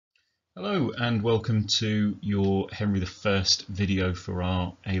Hello and welcome to your Henry I video for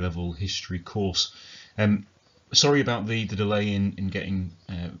our A-level history course. Sorry about the delay in getting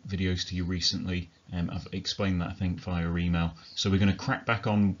videos to you recently. I've explained that I think via email. So we're going to crack back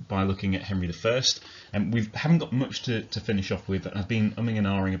on by looking at Henry I. We haven't got much to finish off with. I've been umming and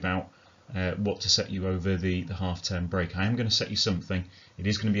ahhing about what to set you over the half-term break. I am going to set you something. It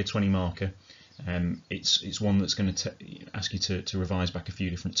is going to be a 20 marker. It's one that's going to ask you to revise back a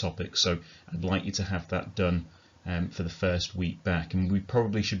few different topics, so I'd like you to have that done for the first week back, and we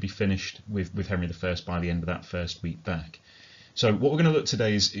probably should be finished with Henry I by the end of that first week back. So what we're going to look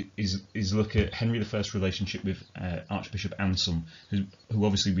today is look at Henry I's relationship with Archbishop Anselm, who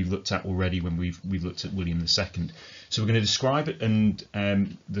obviously we've looked at already when we've looked at William II. So we're going to describe it and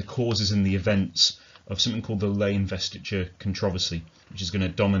the causes and the events of something called the lay investiture controversy, which is going to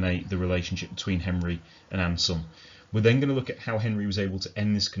dominate the relationship between Henry and Anselm. We're then going to look at how Henry was able to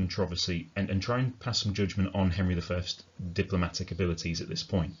end this controversy and try and pass some judgment on Henry I's diplomatic abilities at this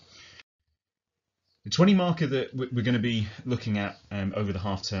point. The 20 marker that we're going to be looking at over the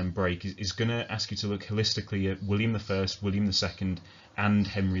half-term break is going to ask you to look holistically at William I, William II and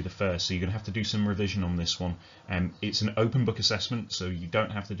Henry I. So you're going to have to do some revision on this one. It's an open book assessment, so you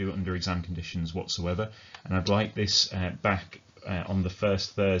don't have to do it under exam conditions whatsoever. And I'd like this back on the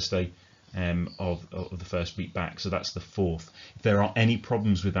first Thursday of the first week back, so that's the 4th. If there are any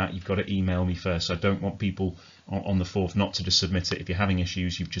problems with that, you've got to email me first. I don't want people on the 4th not to just submit it. If you're having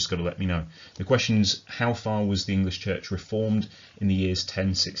issues, you've just got to let me know. The question's how far was the English Church reformed in the years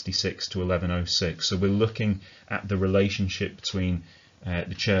 1066 to 1106? So we're looking at the relationship between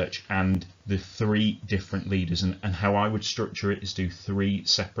the church and the three different leaders, and how I would structure it is do 3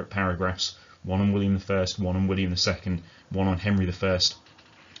 separate paragraphs, one on William I, one on William II, one on Henry I,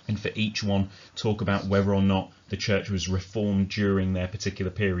 and for each one talk about whether or not the church was reformed during their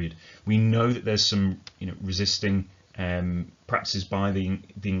particular period. We know that there's some resisting practices by the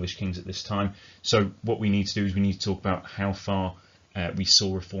English kings at this time, so what we need to do is we need to talk about how far we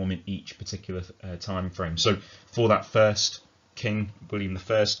saw reform in each particular time frame. So for that first king, William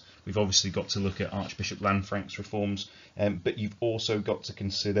I, we've obviously got to look at Archbishop Lanfranc's reforms, but you've also got to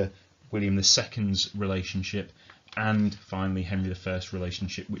consider William II's relationship and finally Henry I's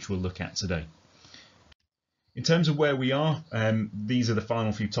relationship, which we'll look at today. In terms of where we are, these are the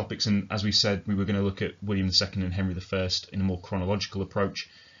final few topics, and as we said, we were going to look at William II and Henry I in a more chronological approach.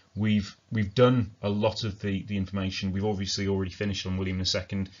 We've done a lot of the information. We've obviously already finished on William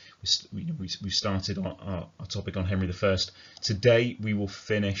II. We've started our topic on Henry I. Today we will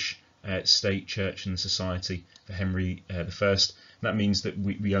finish State, Church and Society for Henry I. That means that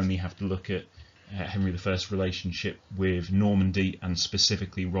we only have to look at Henry I's relationship with Normandy, and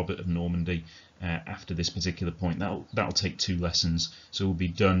specifically Robert of Normandy, after this particular point. That'll take 2 lessons, so we'll be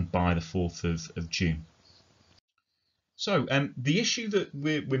done by the 4th of June. So the issue that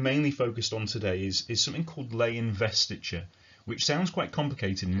we're mainly focused on today is something called lay investiture, which sounds quite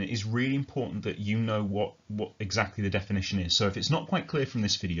complicated, and it is really important that you know what exactly the definition is. So if it's not quite clear from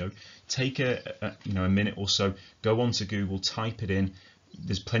this video, take a minute or so, go onto Google, type it in.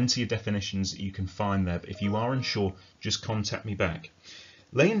 There's plenty of definitions that you can find there, but if you are unsure, just contact me back.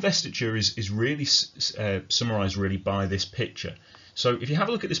 Lay investiture is really summarised really by this picture. So if you have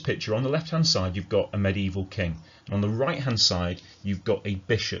a look at this picture, on the left hand side you've got a medieval king, and on the right hand side you've got a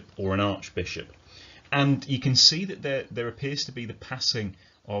bishop or an archbishop, and you can see that there appears to be the passing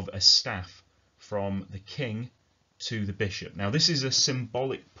of a staff from the king to the bishop. Now this is a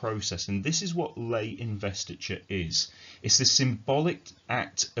symbolic process, and this is what lay investiture is. It's the symbolic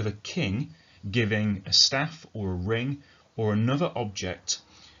act of a king giving a staff or a ring or another object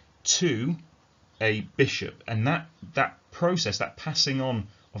to a bishop, and that process, that passing on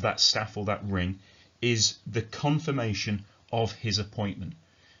of that staff or that ring, is the confirmation of his appointment.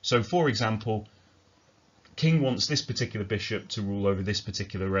 So for example, king wants this particular bishop to rule over this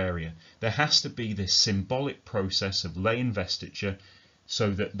particular area. There has to be this symbolic process of lay investiture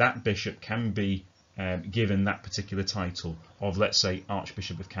so that that bishop can be given that particular title of, let's say,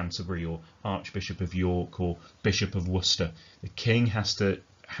 Archbishop of Canterbury or Archbishop of York or Bishop of Worcester. The king has to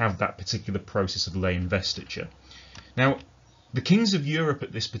have that particular process of lay investiture. Now, the kings of Europe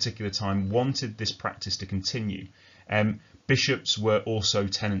at this particular time wanted this practice to continue. Bishops were also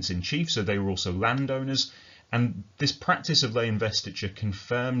tenants-in-chief, so they were also landowners, and this practice of lay investiture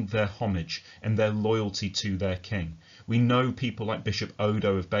confirmed their homage and their loyalty to their king. We know people like Bishop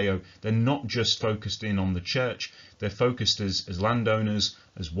Odo of Bayeux, they're not just focused in on the church, they're focused as landowners,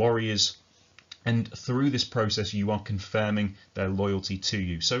 as warriors, and through this process you are confirming their loyalty to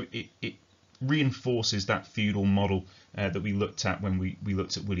you. So it reinforces that feudal model that we looked at when we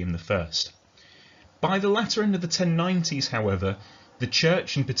looked at William I. By the latter end of the 1090s, however, the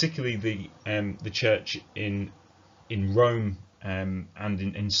church, and particularly the church in Rome and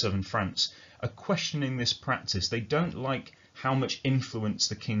in southern France, are questioning this practice. They don't like how much influence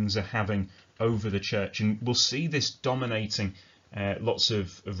the kings are having over the church, and we'll see this dominating lots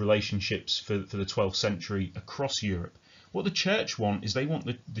of relationships for the 12th century across Europe. What the church want is they want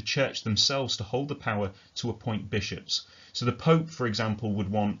the church themselves to hold the power to appoint bishops. So the Pope, for example, would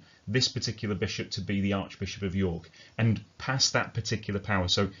want this particular bishop to be the Archbishop of York and pass that particular power.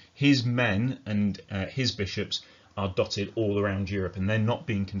 So his men and his bishops are dotted all around Europe, and they're not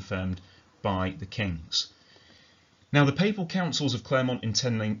being confirmed by the kings. Now, the papal councils of Clermont in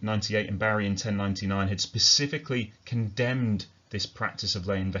 1098 and Bari in 1099 had specifically condemned this practice of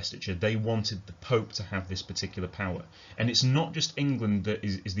lay investiture. They wanted the Pope to have this particular power. And it's not just England that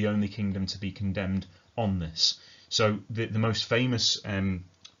is the only kingdom to be condemned on this. So the most famous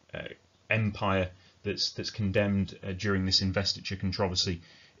empire that's condemned during this investiture controversy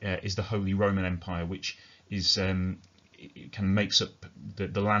is the Holy Roman Empire, which is it kind of makes up the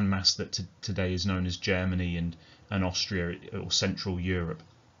landmass that today is known as Germany and Austria, or Central Europe.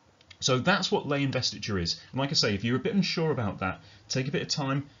 So that's what lay investiture is. And like I say, if you're a bit unsure about that, take a bit of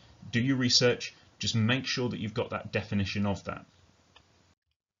time, do your research, just make sure that you've got that definition of that.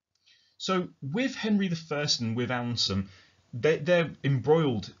 So with Henry I and with Anselm, they're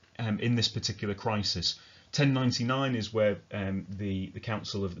embroiled in this particular crisis. 1099 is where the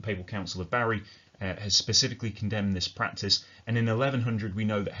Papal Council of Bari has specifically condemned this practice, and in 1100 we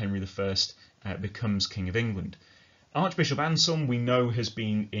know that Henry I becomes King of England. Archbishop Anselm, we know, has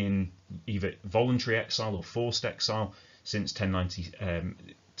been in either voluntary exile or forced exile since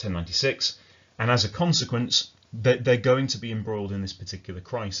 1096, and as a consequence, they're going to be embroiled in this particular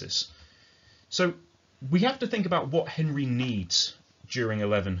crisis. So we have to think about what Henry needs during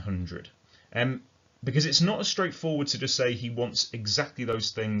 1100, because it's not as straightforward to just say he wants exactly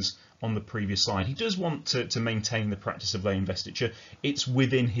those things on the previous slide. He does want to maintain the practice of lay investiture. It's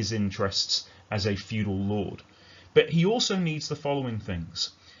within his interests as a feudal lord. But he also needs the following things.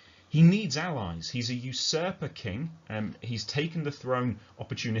 He needs allies. He's a usurper king. He's taken the throne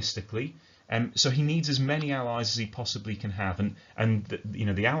opportunistically. So he needs as many allies as he possibly can have. And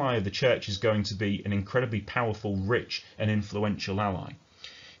the ally of the church is going to be an incredibly powerful, rich and influential ally.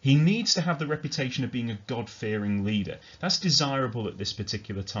 He needs to have the reputation of being a God-fearing leader. That's desirable at this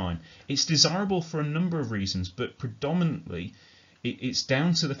particular time. It's desirable for a number of reasons, but predominantly it's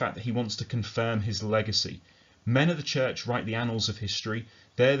down to the fact that he wants to confirm his legacy. Men of the church write the annals of history.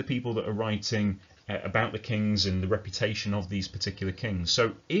 They're the people that are writing about the kings and the reputation of these particular kings.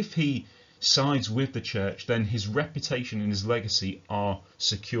 So if he sides with the church, then his reputation and his legacy are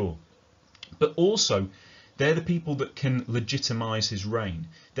secure. But also, they're the people that can legitimize his reign.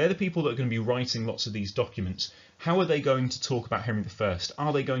 They're the people that are going to be writing lots of these documents. How are they going to talk about Henry I?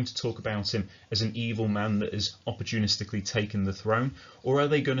 Are they going to talk about him as an evil man that has opportunistically taken the throne? Or are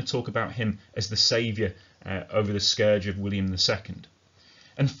they going to talk about him as the saviour over the scourge of William II?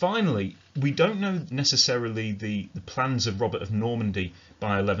 And finally, we don't know necessarily the plans of Robert of Normandy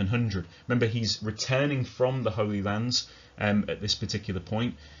by 1100. Remember, he's returning from the Holy Lands at this particular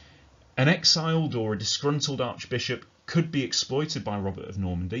point. An exiled or a disgruntled archbishop could be exploited by Robert of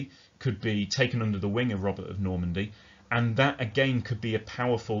Normandy, could be taken under the wing of Robert of Normandy, and that again could be a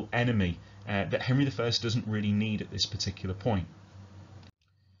powerful enemy that Henry I doesn't really need at this particular point.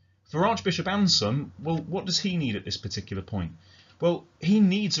 For Archbishop Anselm, well, what does he need at this particular point? Well, he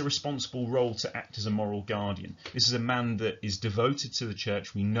needs a responsible role to act as a moral guardian. This is a man that is devoted to the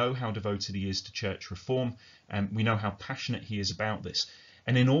church. We know how devoted he is to church reform, and we know how passionate he is about this.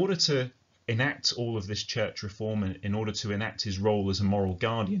 And in order to enact all of this church reform, and in order to enact his role as a moral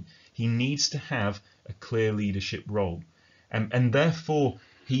guardian, he needs to have a clear leadership role. And therefore,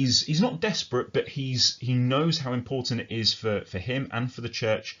 he's not desperate, but he knows how important it is for him and for the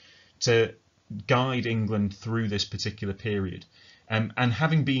church to guide England through this particular period. And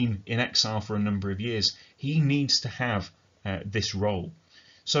having been in exile for a number of years, he needs to have this role.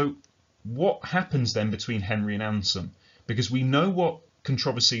 So what happens then between Henry and Anselm? Because we know what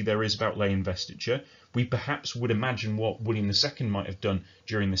controversy there is about lay investiture. We perhaps would imagine what William II might have done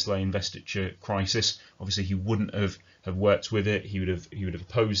during this lay investiture crisis. Obviously, he wouldn't have worked with it. He would have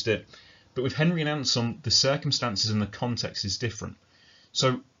opposed it. But with Henry and Anselm, the circumstances and the context is different.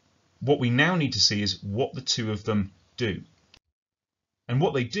 So what we now need to see is what the two of them do. And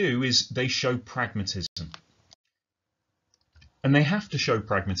what they do is they show pragmatism. And they have to show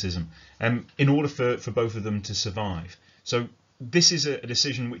pragmatism in order for both of them to survive. So this is a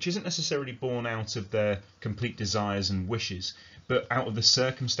decision which isn't necessarily born out of their complete desires and wishes, but out of the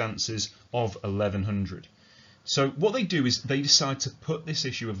circumstances of 1100. So what they do is they decide to put this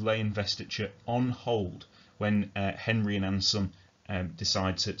issue of lay investiture on hold when Henry and Anselm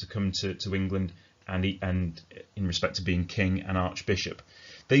decide to come to England and in respect to being king and archbishop.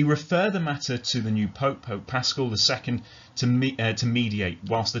 They refer the matter to the new Pope, Pope Paschal II, to mediate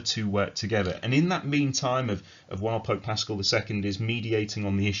whilst the two work together. And in that meantime of while Pope Paschal II is mediating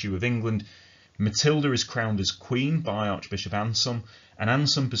on the issue of England, Matilda is crowned as queen by Archbishop Anselm, and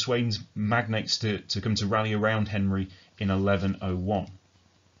Anselm persuades magnates to come to rally around Henry in 1101.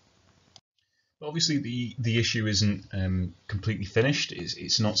 But obviously the issue isn't completely finished.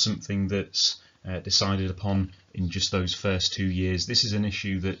 It's not something that's decided upon in just those first 2 years. This is an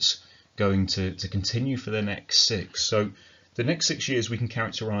issue that's going to continue for the next 6. So the next 6 years we can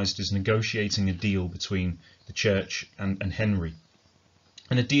characterise as negotiating a deal between the Church and Henry.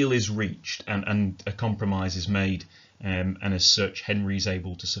 And a deal is reached and a compromise is made, and as such Henry's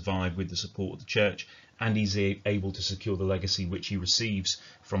able to survive with the support of the Church, and he's able to secure the legacy which he receives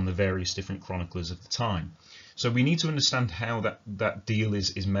from the various different chroniclers of the time. So we need to understand how that deal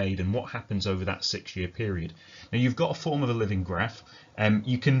is made and what happens over that 6-year period. Now you've got a form of a living graph.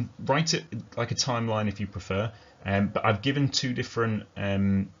 You can write it like a timeline if you prefer, but I've given 2 different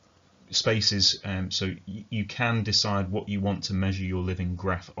spaces, so you can decide what you want to measure your living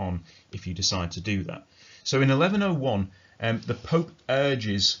graph on if you decide to do that. So in 1101, the Pope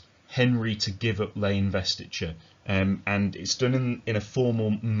urges Henry to give up lay investiture, and it's done in a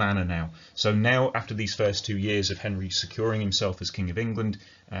formal manner now. So now, after these first 2 years of Henry securing himself as King of England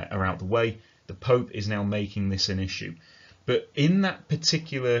are out the way, the Pope is now making this an issue. But in that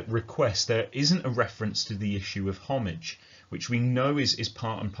particular request, there isn't a reference to the issue of homage, which we know is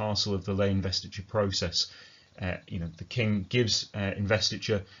part and parcel of the lay investiture process. The king gives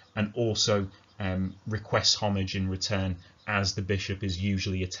investiture and also requests homage in return, as the bishop is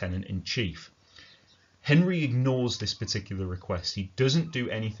usually a tenant-in-chief. Henry ignores this particular request. He doesn't do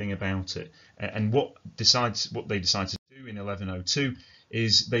anything about it. And what they decide to do in 1102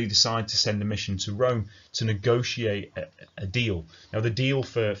 is they decide to send a mission to Rome to negotiate a deal. Now the deal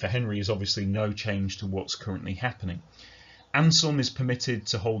for Henry is obviously no change to what's currently happening. Anselm is permitted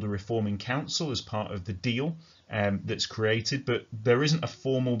to hold a reforming council as part of the deal that's created, but there isn't a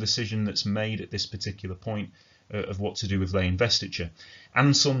formal decision that's made at this particular point of what to do with lay investiture.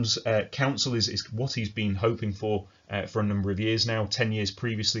 Anselm's council is what he's been hoping for a number of years now. 10 years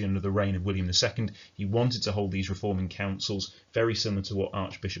previously, under the reign of William II, he wanted to hold these reforming councils, very similar to what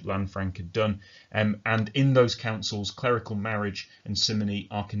Archbishop Lanfranc had done. And in those councils, clerical marriage and simony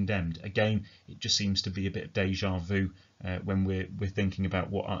are condemned. Again, it just seems to be a bit of deja vu when we're thinking about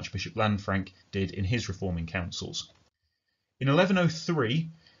what Archbishop Lanfranc did in his reforming councils. In 1103,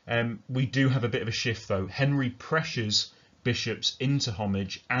 we do have a bit of a shift though. Henry pressures bishops into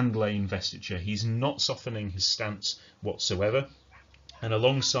homage and lay investiture. He's not softening his stance whatsoever, and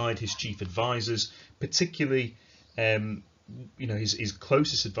alongside his chief advisors, particularly his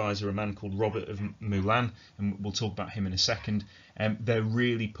closest advisor, a man called Robert of Moulins, and we'll talk about him in a second, they're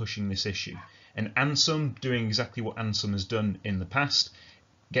really pushing this issue. And Anselm, doing exactly what Anselm has done in the past,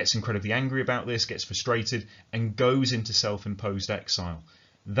 gets incredibly angry about this, gets frustrated, and goes into self-imposed exile.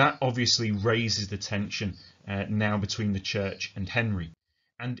 That obviously raises the tension now between the Church and Henry.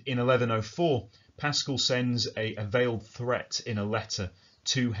 And in 1104, Paschal sends a veiled threat in a letter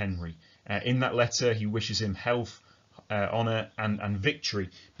to Henry. In that letter, he wishes him health, honour and victory,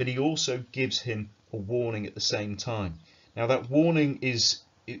 but he also gives him a warning at the same time. Now that warning is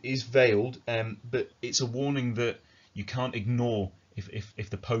veiled, but it's a warning that you can't ignore if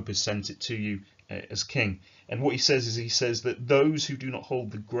the Pope has sent it to you as king. And what he says that those who do not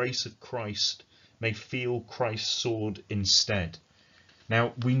hold the grace of Christ may feel Christ's sword instead.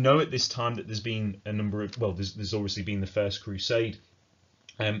 Now we know at this time that there's been a number of, there's obviously been the First Crusade.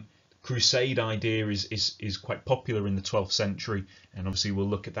 Crusade idea is quite popular in the 12th century, and obviously we'll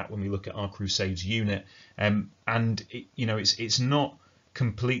look at that when we look at our Crusades unit. It's not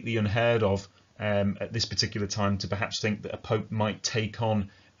completely unheard of at this particular time to perhaps think that a pope might take on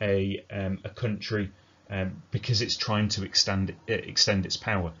a country because it's trying to extend its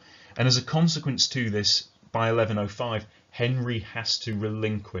power. And as a consequence to this, by 1105, Henry has to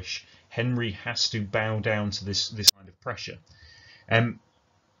relinquish. Henry has to bow down to this kind of pressure.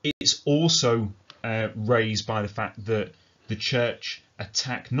 It's also raised by the fact that the Church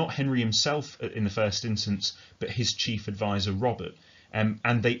attack not Henry himself in the first instance, but his chief advisor Robert,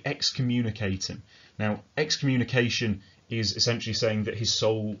 and they excommunicate him. Now, excommunication is essentially saying that his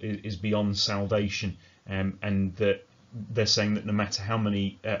soul is beyond salvation, and that they're saying that no matter how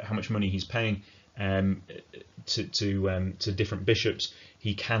much money he's paying to different bishops,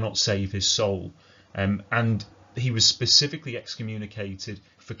 he cannot save his soul. And he was specifically excommunicated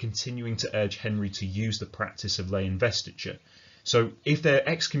for continuing to urge Henry to use the practice of lay investiture. So if they're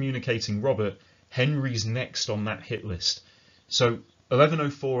excommunicating Robert, Henry's next on that hit list. So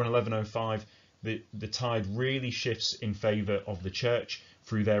 1104 and 1105, the tide really shifts in favour of the church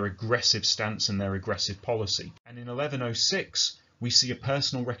through their aggressive stance and their aggressive policy. And in 1106, we see a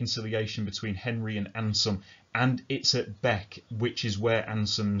personal reconciliation between Henry and Anselm, and it's at Bec, which is where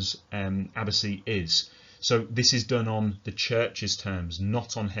Anselm's abbacy is. So this is done on the church's terms,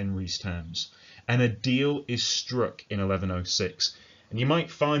 not on Henry's terms. And a deal is struck in 1106. And you might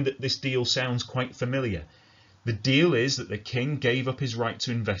find that this deal sounds quite familiar. The deal is that the king gave up his right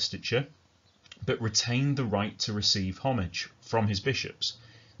to investiture, but retained the right to receive homage from his bishops.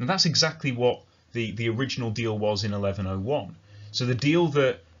 And that's exactly what the original deal was in 1101. So the deal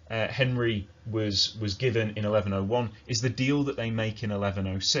that Henry was given in 1101 is the deal that they make in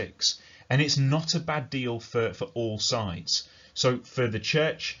 1106. And it's not a bad deal for all sides. So for the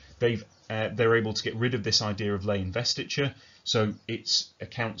church, they're able to get rid of this idea of lay investiture. So it's a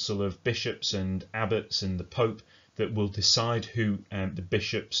council of bishops and abbots and the Pope that will decide who the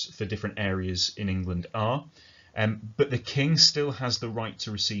bishops for different areas in England are. But the king still has the right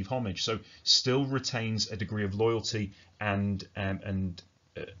to receive homage, so still retains a degree of loyalty and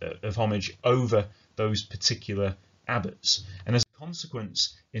of homage over those particular abbots. And as a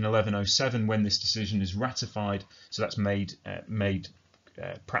consequence, in 1107, when this decision is ratified, so that's made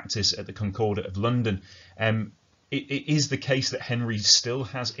practice at the Concordat of London, it is the case that Henry still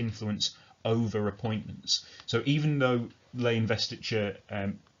has influence over appointments. So even though lay investiture,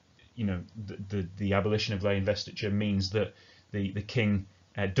 the abolition of lay investiture means that the king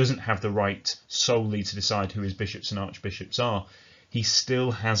doesn't have the right solely to decide who his bishops and archbishops are, he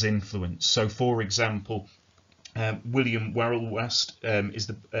still has influence. So, for example, William Warrell-West is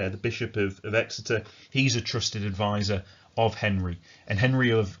the Bishop of Exeter. He's a trusted advisor of Henry. And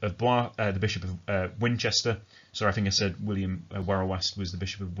Henry of Blois, the Bishop of Winchester, sorry, I think I said William Warrell-West was the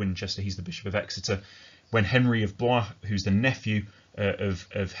Bishop of Winchester, he's the Bishop of Exeter. When Henry of Blois, who's the nephew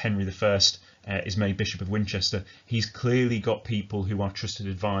of Henry I, is made Bishop of Winchester, he's clearly got people who are trusted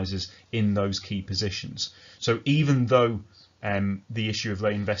advisors in those key positions. So even though the issue of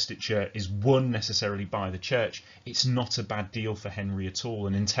lay investiture is won necessarily by the church, it's not a bad deal for Henry at all.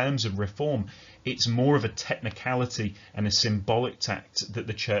 And in terms of reform, it's more of a technicality and a symbolic tact that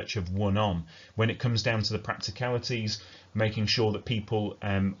the church have won on. When it comes down to the practicalities, making sure that people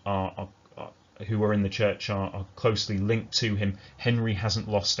who are in the church are closely linked to him, Henry hasn't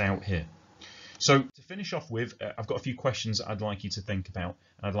lost out here. So to finish off with, I've got a few questions that I'd like you to think about,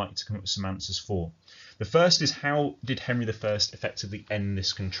 and I'd like you to come up with some answers for. The first is, how did Henry I effectively end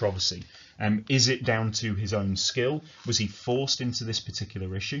this controversy? Is it down to his own skill? Was he forced into this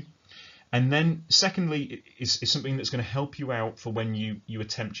particular issue? And then secondly, is something that's going to help you out for when you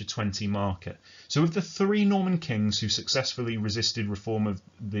attempt your 20 marker. So of the 3 Norman kings who successfully resisted reform of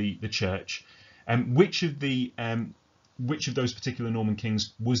the church, which of those particular Norman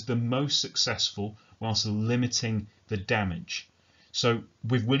kings was the most successful whilst limiting the damage? So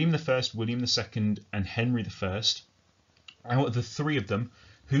with William I, William II and Henry I, out of the 3 of them,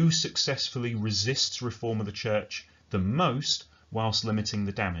 who successfully resists reform of the church the most whilst limiting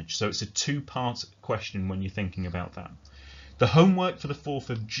the damage? So it's a 2-part question when you're thinking about that. The homework for the 4th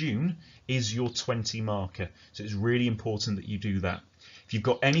of June is your 20 marker. So it's really important that you do that. If you've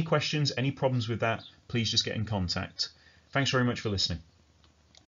got any questions, any problems with that, please just get in contact. Thanks very much for listening.